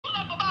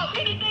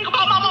anything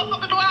about my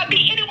motherfucking door, I'd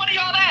beat any one of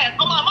y'all ass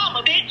on my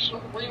mama, bitch.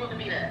 Where you want to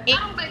be at? I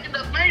don't make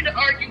enough money to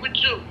argue with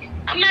you.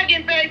 I'm not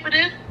getting paid for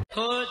this.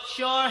 Put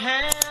your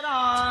head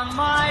on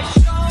my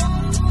shoulder.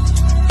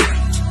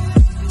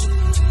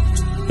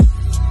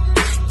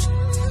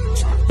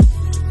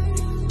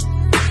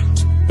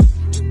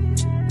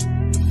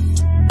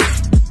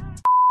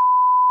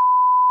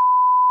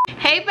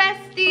 Hey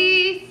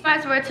besties, you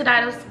guys read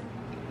titles?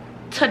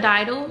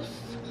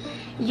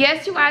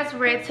 Yes, you guys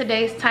read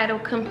today's title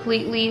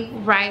completely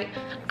right.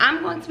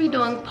 I'm going to be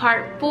doing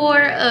part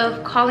 4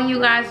 of calling you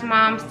guys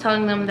moms,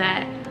 telling them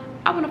that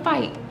I want to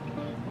fight.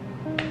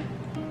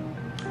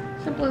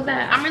 Simple as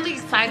that. I'm really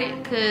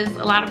excited because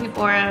a lot of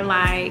people are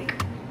like,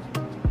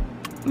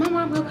 my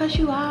mom will cuss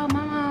you out,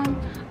 my mom.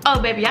 Oh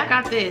baby, I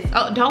got this.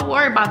 Oh, don't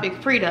worry about Big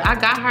Frida, I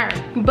got her.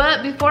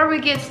 But before we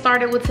get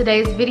started with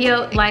today's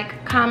video,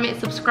 like, comment,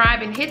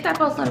 subscribe, and hit that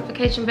post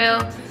notification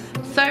bell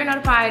so you're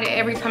notified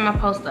every time I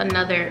post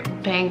another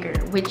banger,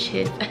 which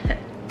is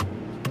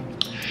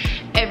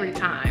every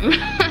time.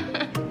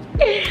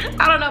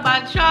 I don't know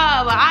about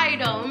y'all, but I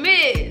don't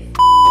miss.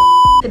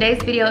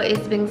 Today's video is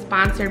being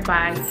sponsored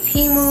by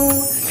Temu.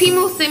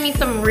 Temu sent me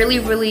some really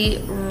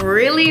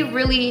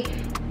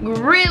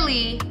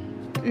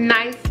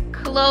nice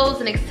clothes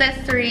and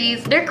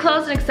accessories. Their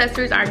clothes and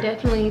accessories are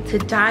definitely to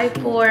die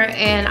for,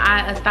 and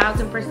I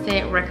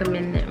 1000%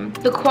 recommend them.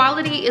 The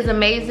quality is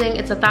amazing.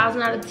 It's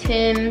 1,000 out of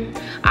 10.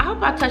 I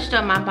hope I touched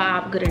up my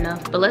bob good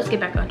enough, but let's get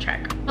back on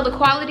track. So the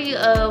quality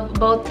of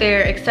both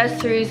their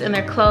accessories and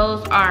their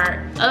clothes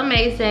are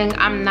amazing.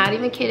 I'm not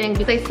even kidding.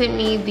 They sent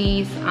me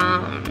these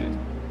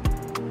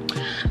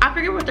I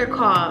forget what they're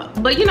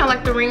called, but you know,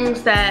 like the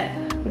rings that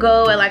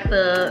go at like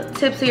the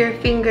tips of your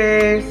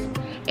fingers,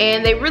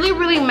 and they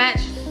really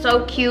match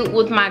so cute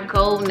with my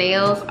gold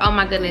nails. Oh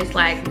my goodness,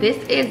 like this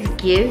is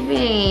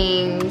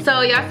giving.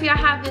 So y'all see I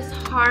have this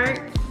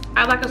heart.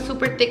 I have like a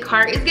super thick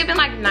heart. It's giving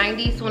like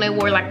 90s when they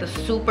wore like the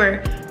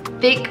super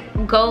thick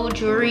gold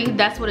jewelry.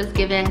 That's what it's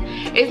giving.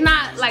 It's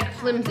not like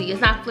flimsy.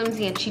 It's not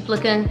flimsy and cheap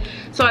looking.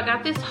 So I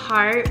got this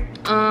heart.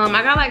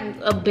 I got like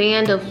a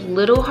band of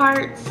little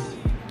hearts.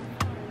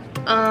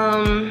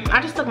 I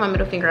just stuck my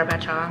middle finger up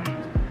at y'all.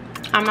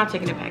 I'm not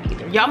taking it back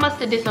either. Y'all must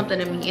have did something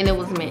to me and it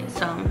was meant,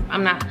 so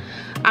I'm not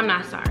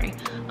sorry.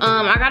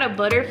 I got a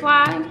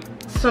butterfly,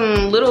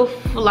 some little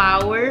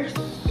flowers,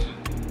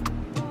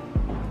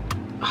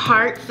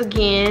 hearts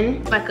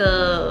again, like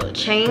a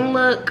chain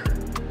look,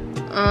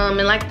 and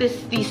like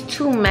these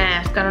 2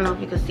 masks. I don't know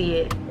if you can see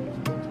it.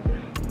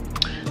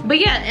 But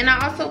yeah, and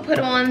I also put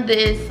on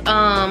this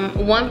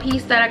one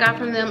piece that I got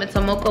from them. It's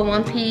a mocha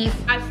one piece.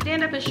 I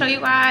stand up and show you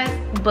guys,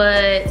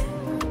 but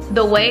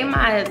the way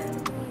my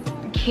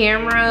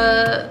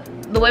camera,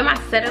 the way my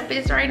setup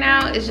is right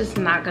now, is just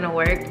not gonna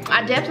work.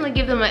 I definitely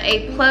give them an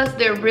A+.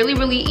 They're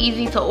really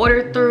easy to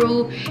order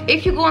through.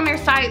 If you go on their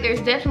site,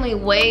 there's definitely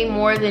way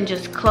more than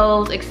just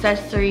clothes,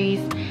 accessories,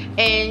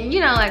 and you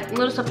know, like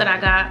little stuff that I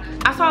got.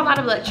 I saw a lot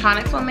of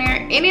electronics on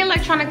there. Any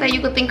electronic that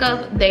you could think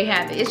of, they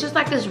have it. It's just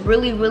like this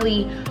really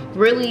big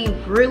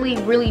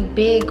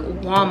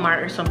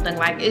Walmart or something.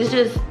 Like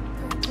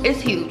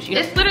it's huge.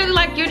 It's literally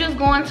like you're just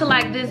going to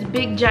like this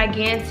big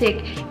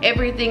gigantic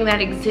everything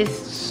that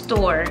exists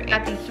store. I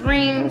got these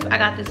rings, I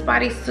got this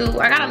bodysuit.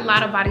 I got a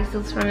lot of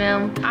bodysuits from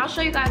them. I'll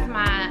show you guys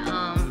my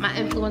my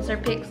influencer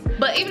pics.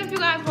 But even if you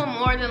guys want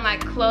more than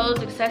like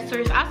clothes,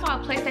 accessories, I saw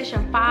a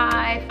PlayStation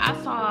 5, I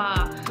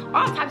saw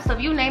all types of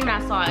stuff. You name it, I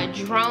saw a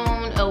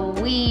drone, a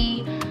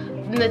Wii,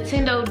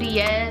 Nintendo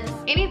DS,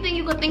 anything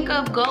you could think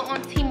of. Go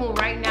on Temu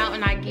right now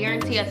and I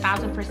guarantee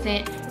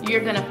 1000%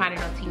 you're gonna find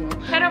it on Temu.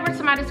 Head over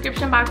to my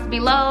description box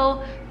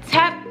below,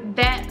 tap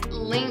that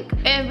link,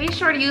 and be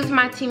sure to use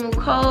my Temu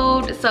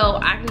code so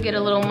I can get a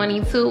little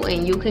money too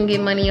and you can get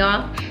money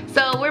off,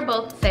 so we're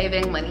both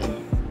saving money.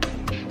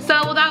 So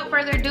without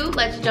further ado,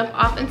 let's jump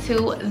off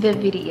into the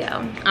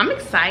video. I'm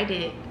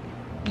excited,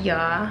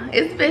 y'all.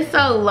 It's been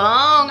so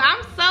long.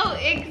 I'm so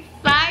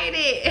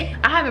excited.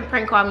 I haven't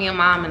prank called me a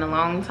mom in a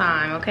long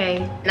time, okay?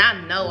 And I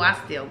know I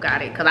still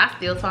got it because I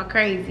still talk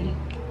crazy.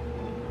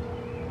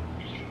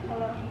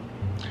 Hello?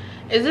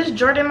 Is this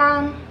Jordan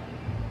mom?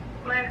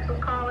 Max was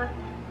calling.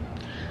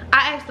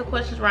 I asked the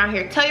questions around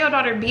here. Tell your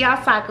daughter to be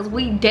outside because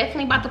we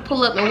definitely about to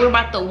pull up and we're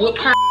about to whoop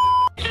her.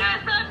 Shut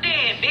up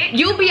then, bitch.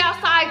 You be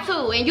outside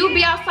too, and you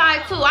be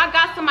outside too. I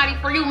got somebody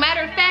for you.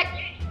 Matter of fact,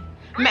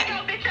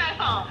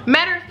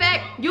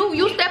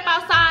 you step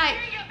outside.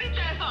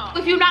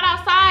 If you're not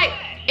outside,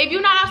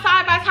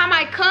 by the time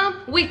I come,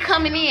 we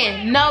coming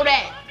in. Know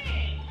that.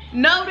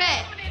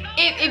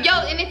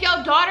 If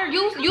your daughter,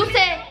 you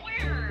said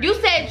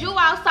you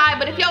outside,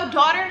 but if your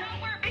daughter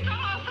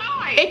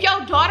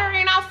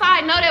ain't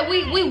outside, know that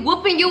we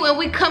whooping you and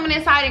we coming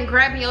inside and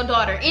grabbing your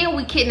daughter and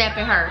we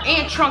kidnapping her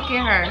and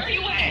trunking her.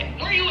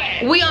 Where you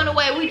at? We on the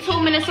way. We 2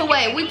 minutes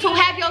away.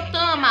 Have your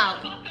thumb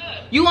out.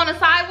 You on the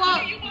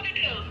sidewalk?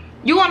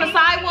 You on the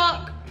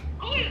sidewalk?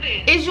 Who is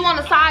this? Is you on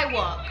the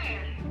sidewalk?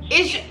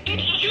 Is you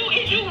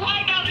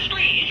right down the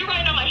street? Is you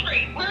right down my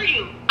street? Where are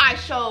you? I I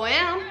sure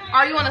am.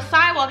 Are you on the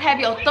sidewalk? Have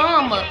your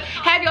thumb up.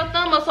 Have your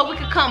thumb up so we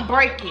can come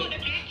break it.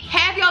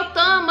 Have your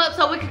thumb up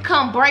so we can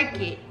come break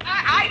it.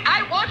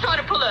 I want y'all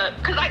to pull up,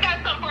 because I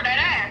got something for that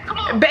ass. Come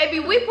on. Baby,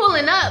 we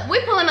pulling up.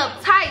 We pulling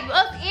up tight.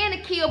 Us and the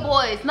Kia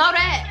boys. Know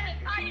that.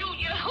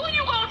 Who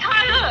you gonna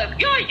tie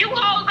up? You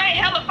hoes ain't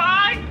hella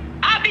fine.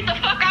 I beat the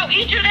fuck out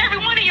each and every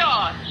one of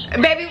y'all.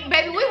 Baby,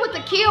 we with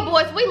the Kia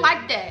boys. We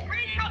like that.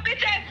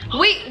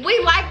 We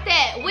like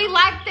that. We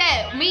like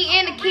that. Me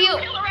and the Kia.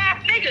 Killer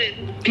ass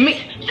niggas. Me.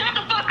 Shut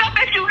the fuck up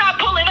if you not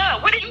pulling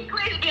up. When do you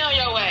please be on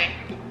your way?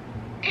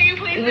 Can you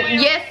please be on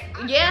your Yes.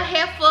 way? Yeah,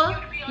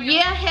 heifer.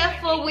 Yeah,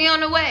 heifer. We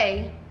on the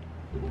way.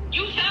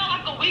 You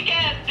sound like a weak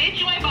ass bitch.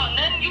 You ain't about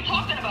nothing you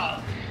talking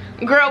about.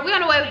 Girl, we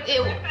on the way.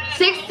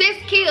 Six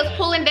Kias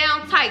pulling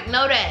down tight.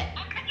 Know that.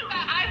 I bet you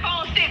got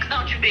iPhone 6,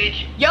 don't you,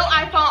 bitch? Your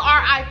iPhone,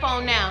 our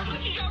iPhone now.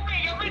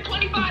 Your rent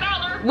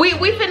 $25. We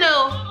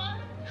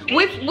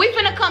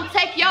finna come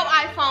take your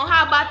iPhone.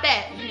 How about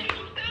that? You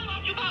sound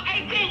like you about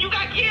 18. You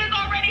got kids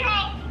already,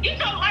 ho. Get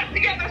your life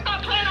together.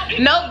 Stop playing on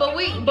people. No, but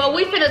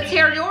we finna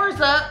tear yours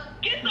up.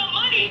 Get some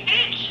money,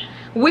 bitch.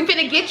 We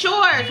finna get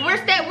yours.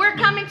 We're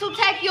coming to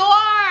take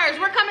yours.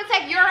 We're coming to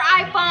take your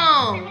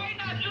iPhone. Right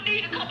now, you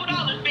need a couple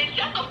dollars, bitch.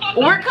 Shut the fuck up.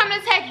 We're coming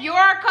to take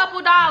your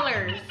couple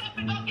dollars.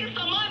 Go get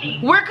some money.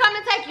 We're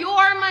coming to take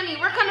your money.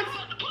 We're coming to...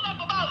 Pull up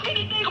about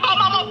anything about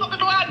my motherfucking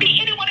door. I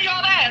beat any one of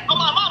y'all ass on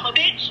my mama,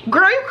 bitch.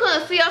 Girl, you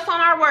couldn't see us on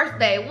our worst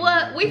day.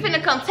 What? We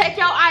finna come take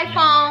your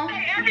iPhone.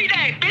 Every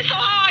day, bitch, so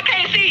how I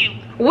can't see you?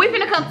 We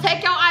finna come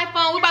take your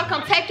iPhone. We about to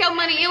come take your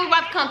money and we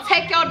about to come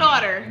take your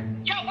daughter.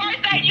 Yo,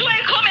 worst day, you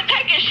ain't coming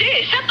taking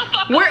shit. Shut the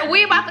fuck up.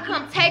 We about to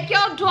come take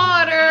your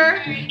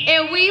daughter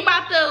and we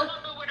about to...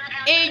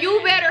 And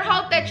you better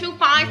hope that you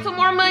find some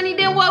more money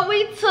than what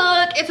we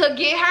took and to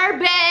get her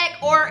back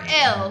or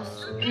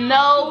else.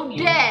 No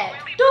debt.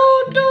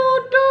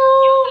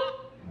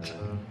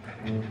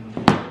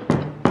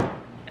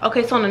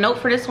 Okay, so on the note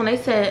for this one, they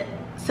said,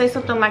 say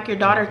something like your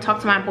daughter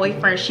talked to my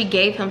boyfriend. She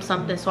gave him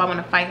something, so I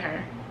want to fight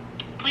her.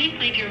 Please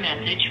leave your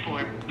message for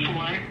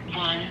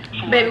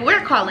 414. Baby,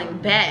 we're calling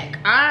back.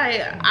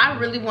 I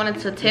really wanted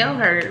to tell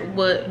her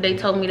what they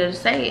told me to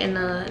say in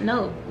the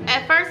note.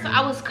 At first,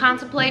 I was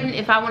contemplating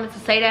if I wanted to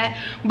say that.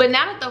 But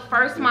now that the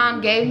first mom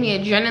gave me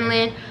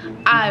adrenaline,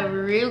 I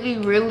really,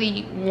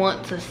 really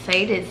want to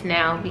say this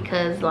now.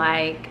 Because,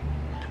 like,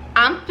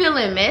 I'm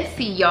feeling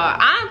messy, y'all.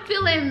 I'm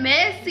feeling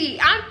messy.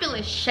 I'm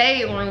feeling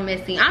shade room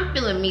messy. I'm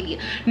feeling media.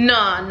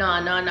 Nah.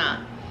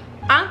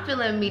 I'm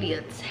feeling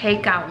media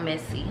takeout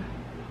messy.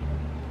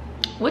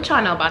 What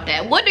y'all know about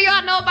that? What do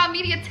y'all know about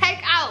media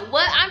takeout?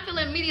 What? I'm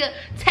feeling media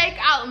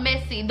takeout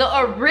messy. The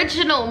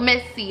original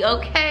messy,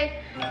 okay?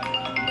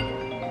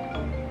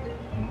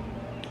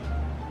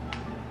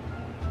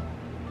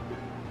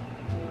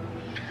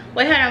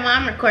 Wait, hold on, Mom.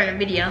 I'm recording a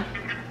video.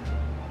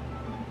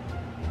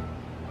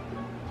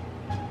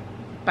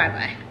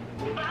 Bye-bye.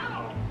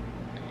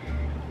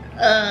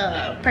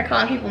 Prank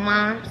calling people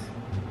moms.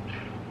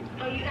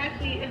 Oh, you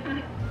actually,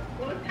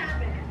 what's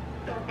happening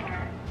so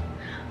far?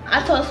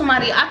 I told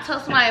somebody,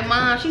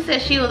 mom, she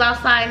said she was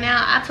outside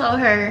now. I told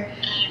her,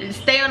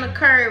 stay on the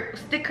curb,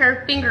 stick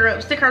her finger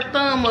up, stick her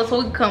thumb up so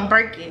we can come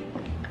break it.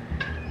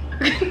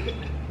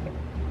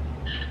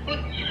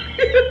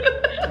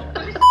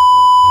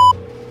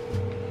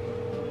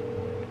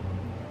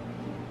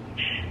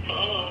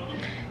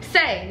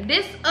 Say,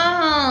 this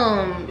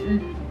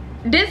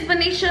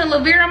Venetia and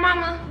Lavera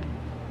mama,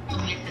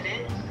 Yes, it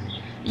is.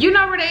 you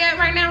know where they at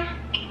right now?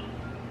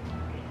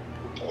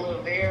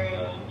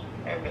 Lavera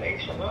and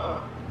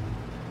Venetia,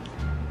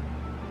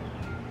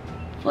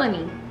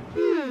 Funny.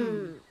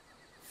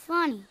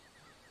 Funny.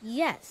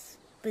 Yes,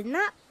 but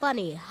not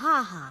funny,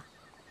 haha.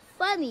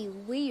 Funny,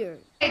 weird.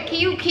 Hey, can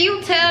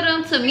you tell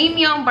them to meet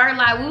me on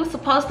Burleigh? We were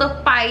supposed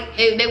to fight.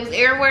 They was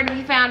everywhere to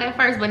be found at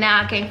first, but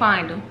now I can't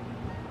find them.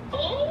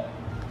 Who?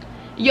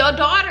 Your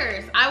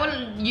daughters.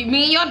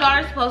 Me and your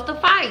daughter's supposed to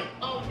fight.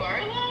 Oh,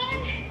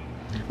 Burleigh?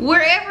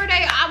 Wherever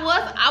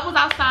I was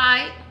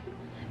outside.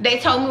 They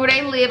told me where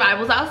they live. I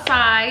was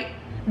outside.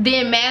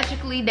 Then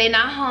magically they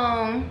not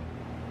home.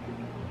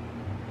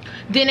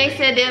 Then they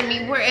said they'll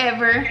meet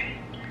wherever.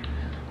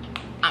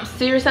 I'm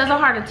serious as a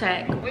heart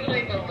attack. We don't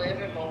even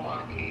live in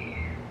Milwaukee.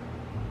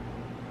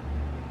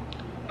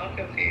 I'm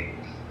confused.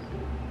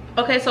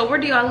 Okay, so where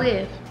do y'all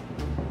live?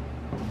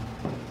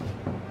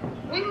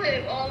 We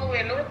live all the way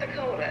in North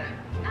Dakota.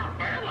 Not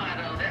Burleigh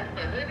though, that's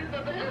the hoodest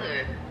of the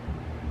hood.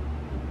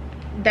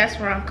 That's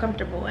where I'm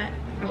comfortable at.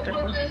 What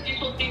was this? You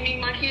supposed to be meeting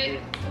my kids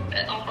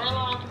on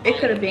Burleigh? It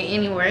could have been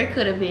anywhere. It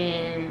could have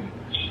been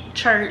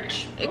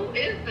church. Who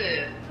is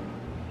this?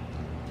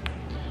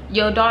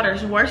 Your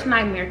daughter's worst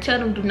nightmare. Tell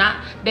them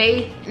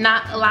they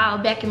not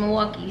allowed back in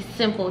Milwaukee.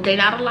 Simple. They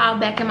not allowed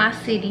back in my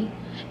city.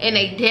 And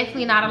they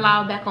definitely not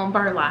allowed back on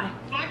Burleigh.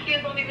 My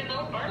kids don't even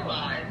know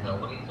Burleigh, so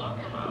what are you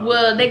talking about?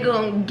 Well, they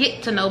gonna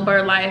get to know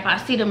Burleigh if I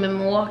see them in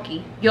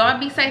Milwaukee. Y'all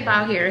be safe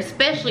out here,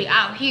 especially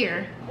out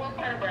here. What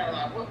part of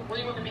Burleigh? Where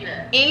you want to be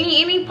at?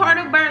 Any part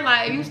of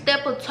Burleigh, if you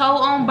step a toe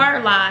on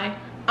Burleigh,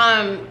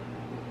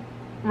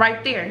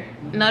 right there.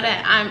 Know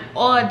that I'm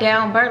all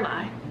down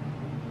Burleigh.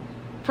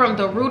 From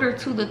the rooter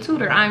to the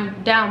tutor,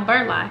 I'm down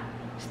Burleigh.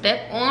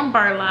 Step on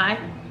Burleigh.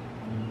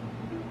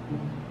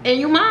 And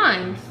you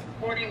mines.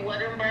 40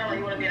 what in Burleigh?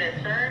 You want to be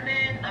at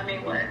Sherman? I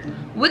mean, what?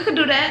 We could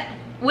do that.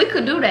 We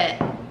could do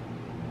that.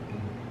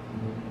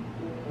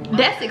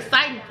 That's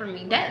exciting for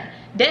me.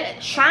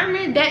 That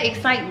Sherman, that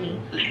excites me.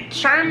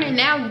 Sherman,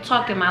 now you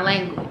talking my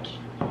language.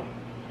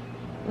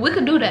 We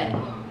could do that.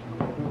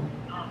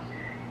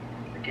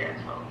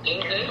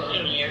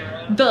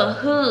 The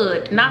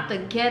hood, not the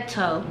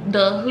ghetto.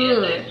 The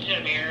hood. It's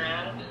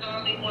Jamira. It's the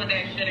only one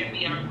that shouldn't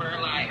be on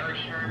Burleigh or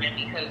Sherman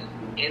because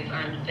it's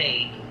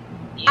unsafe.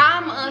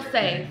 I'm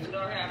unsafe. You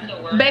don't have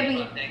to worry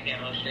Baby, about that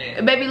kind of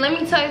shit. baby, let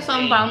me tell you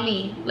something about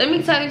me. Let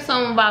me tell you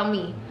something about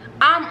me.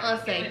 I'm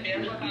unsafe.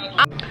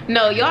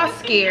 No, y'all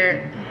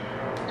scared.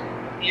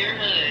 Your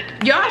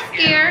hood. Y'all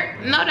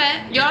scared. Know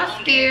that. Y'all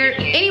scared.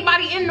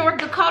 Anybody in North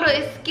Dakota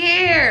is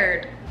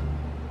scared.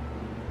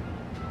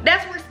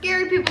 That's where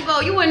scary people go.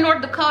 You in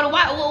North Dakota.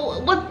 Why?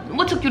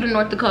 What took you to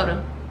North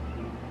Dakota?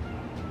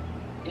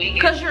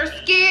 Because you're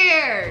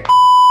scared.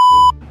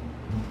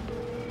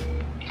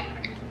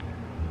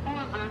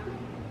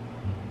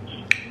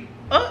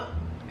 Oh,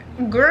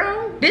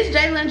 girl. This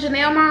Jayla and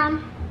Janelle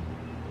mom?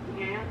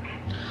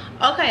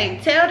 Okay,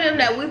 tell them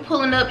that we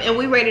pulling up and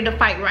we ready to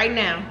fight right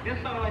now. You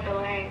sound like a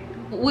lame.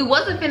 We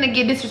wasn't finna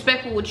get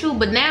disrespectful with you,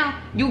 but now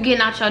you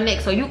getting out your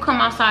neck, so you come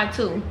outside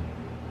too.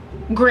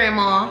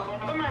 Grandma.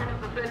 Somebody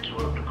must have set you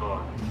up the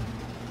car.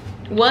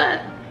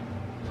 What?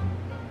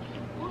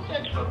 Who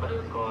set you up for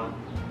this car?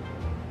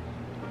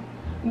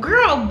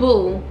 Girl,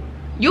 boo.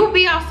 You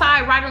be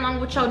outside right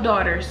along with your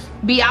daughters.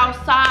 Be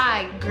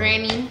outside,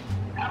 granny.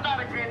 I'm not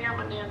a granny, I'm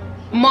a nana.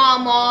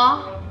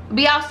 Mama.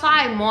 Be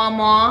outside,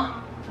 mama.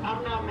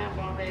 I'm not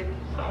Mama, baby.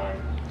 Sorry.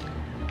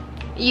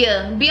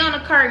 Yeah, be on the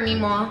curb,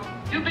 Mima.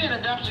 You being a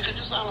dumpster because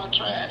you sound like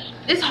trash.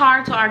 It's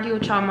hard to argue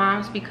with y'all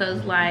moms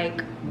because,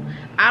 like,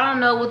 I don't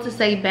know what to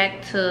say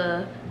back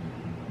to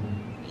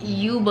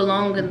you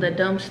belong in the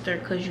dumpster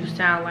because you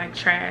sound like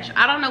trash.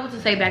 I don't know what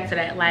to say back to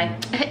that.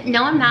 Like,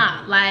 no, I'm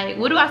not. Like,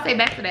 what do I say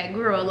back to that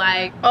girl?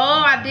 Like,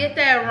 oh, I did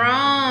that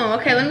wrong.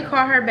 Okay, let me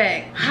call her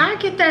back. How I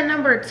get that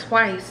number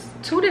twice?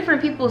 2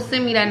 different people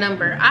sent me that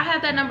number. I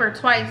had that number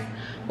twice.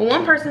 But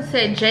one person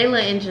said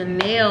Jayla and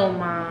Janelle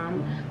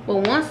mom,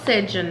 but one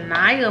said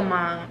Janiyah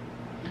mom.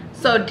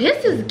 So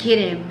this is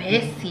getting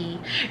messy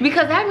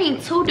because that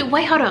means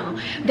wait, hold on.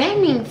 That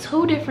means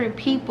 2 different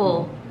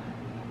people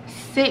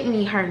sent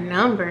me her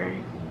number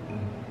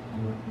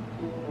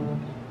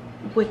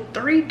with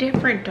 3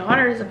 different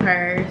daughters of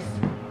hers.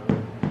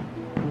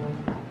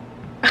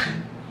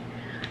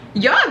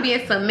 Y'all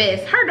being some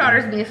mess. Her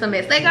daughters being some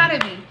mess. They gotta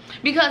be,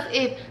 because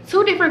if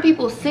 2 different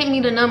people sent me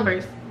the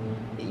numbers,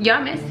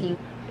 y'all messy.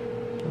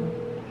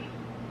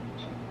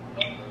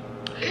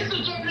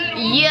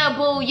 Yeah,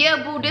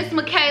 boo, this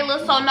Michaela,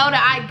 so know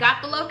that I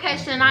got the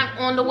location and I'm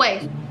on the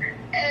way.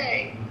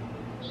 Hey,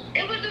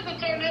 it was just a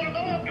tornado.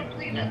 Don't have to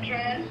clean up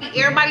trash.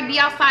 Everybody be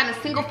outside in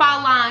a single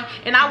file line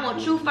and I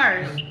want you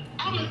first.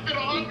 I'm gonna sit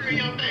on hungry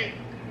in your face.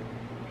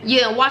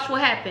 Yeah, watch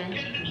what happened.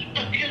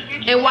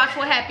 And watch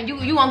what happened.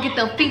 You gonna get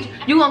them features.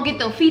 You gonna get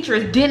them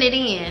features dented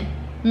in,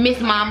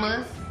 Miss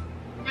Mamas.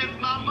 Miss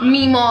Mama.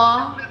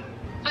 Meemaw.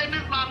 Say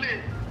Miss Mama.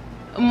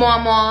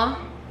 Mama.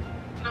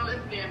 No,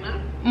 it's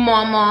Dana.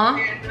 Mama.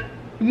 Dana.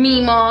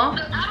 Meemaw.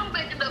 Look, I don't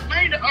make enough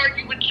money to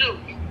argue with you.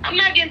 I'm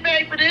not getting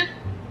paid for this.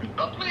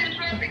 Go play in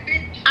traffic,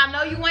 bitch. I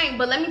know you ain't,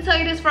 but let me tell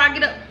you this before I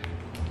get up.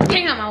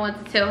 Damn, I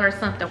want to tell her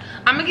something.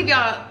 I'm gonna give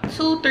y'all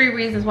 2-3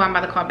 reasons why I'm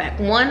about to call back.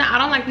 1, I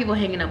don't like people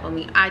hanging up on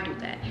me. I do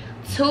that.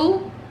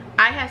 2,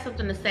 I have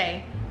something to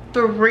say.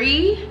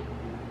 3,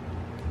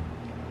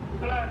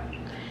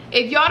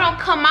 if y'all don't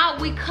come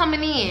out, we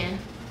coming in.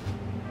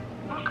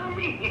 Don't come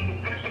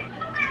in.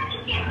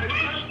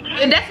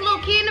 And that's a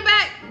little kid in the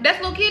back. That's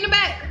a little kid in the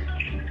back.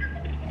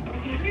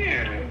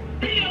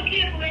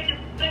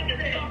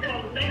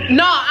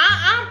 No,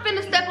 I'm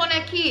finna step on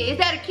that kid. Is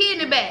that a kid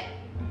in the back?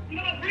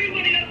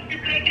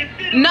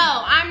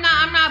 No, I'm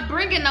not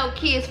bringing no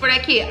kids for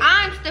that kid.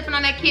 I'm stepping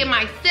on that kid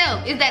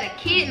myself. Is that a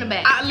kid in the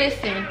back?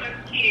 Listen,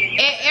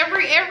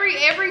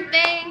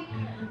 everything.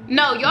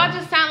 No, y'all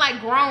just sound like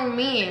grown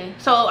men.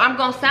 So I'm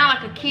gonna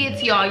sound like a kid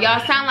to y'all. Y'all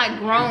sound like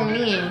grown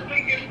men.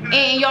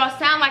 And y'all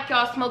sound like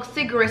y'all smoke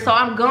cigarettes, so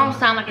I'm gonna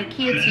sound like a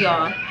kid to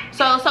y'all.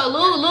 So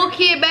little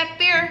kid back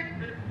there,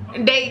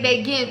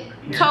 they get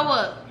toe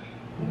up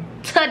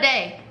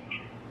today.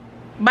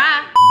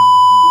 Bye.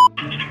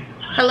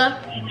 Hello?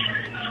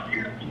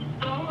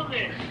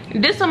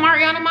 This a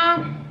Mariana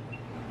mom?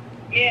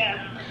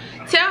 Yeah.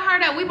 Tell her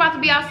that we about to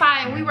be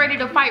outside and we ready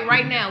to fight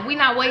right now. We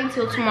not waiting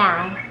till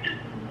tomorrow.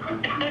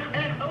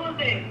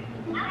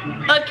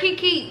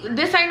 Kiki,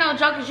 this ain't no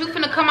joke. Is you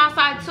finna come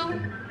outside too?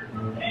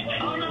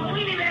 Oh no,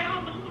 we need at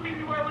home.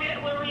 Where we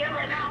at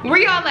right now? Where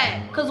y'all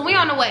at? Cause we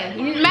on the way.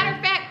 Matter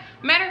of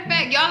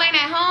fact, y'all ain't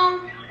at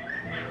home.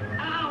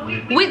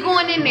 We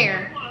going in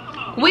there.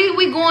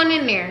 We going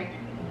in there.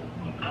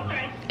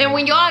 Okay. And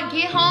when y'all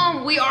get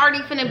home, we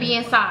already finna be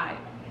inside.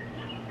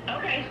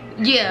 Okay.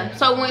 Yeah,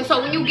 so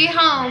when you get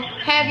home,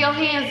 have your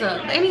hands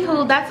up.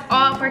 Anywho, that's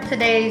all for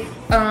today's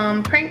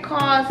prank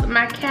calls.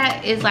 My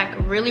cat is like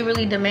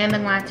really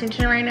demanding my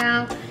attention right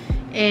now,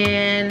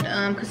 and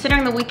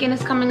considering the weekend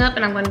is coming up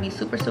and I'm going to be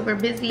super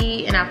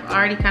busy and I've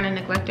already kind of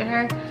neglected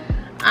her,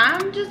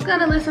 I'm just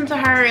gonna listen to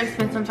her and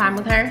spend some time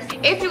with her.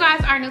 If you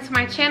guys are new to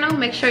my channel,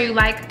 make sure you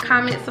like,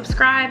 comment,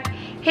 subscribe,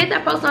 hit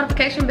that post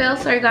notification bell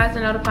so you guys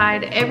are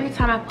notified every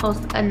time I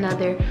post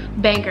another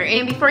banger.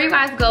 And before you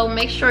guys go,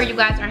 make sure you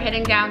guys are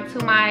heading down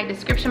to my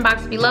description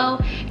box below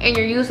and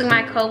you're using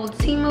my code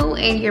TEMU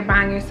and you're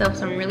buying yourself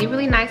some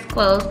really nice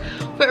clothes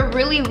for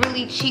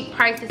really cheap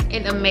prices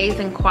and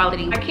amazing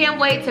quality. I can't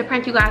wait to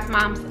prank you guys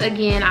moms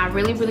again. I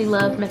really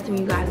love messing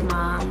with you guys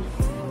moms,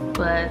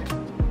 but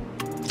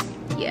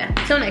yeah,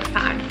 till next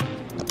time.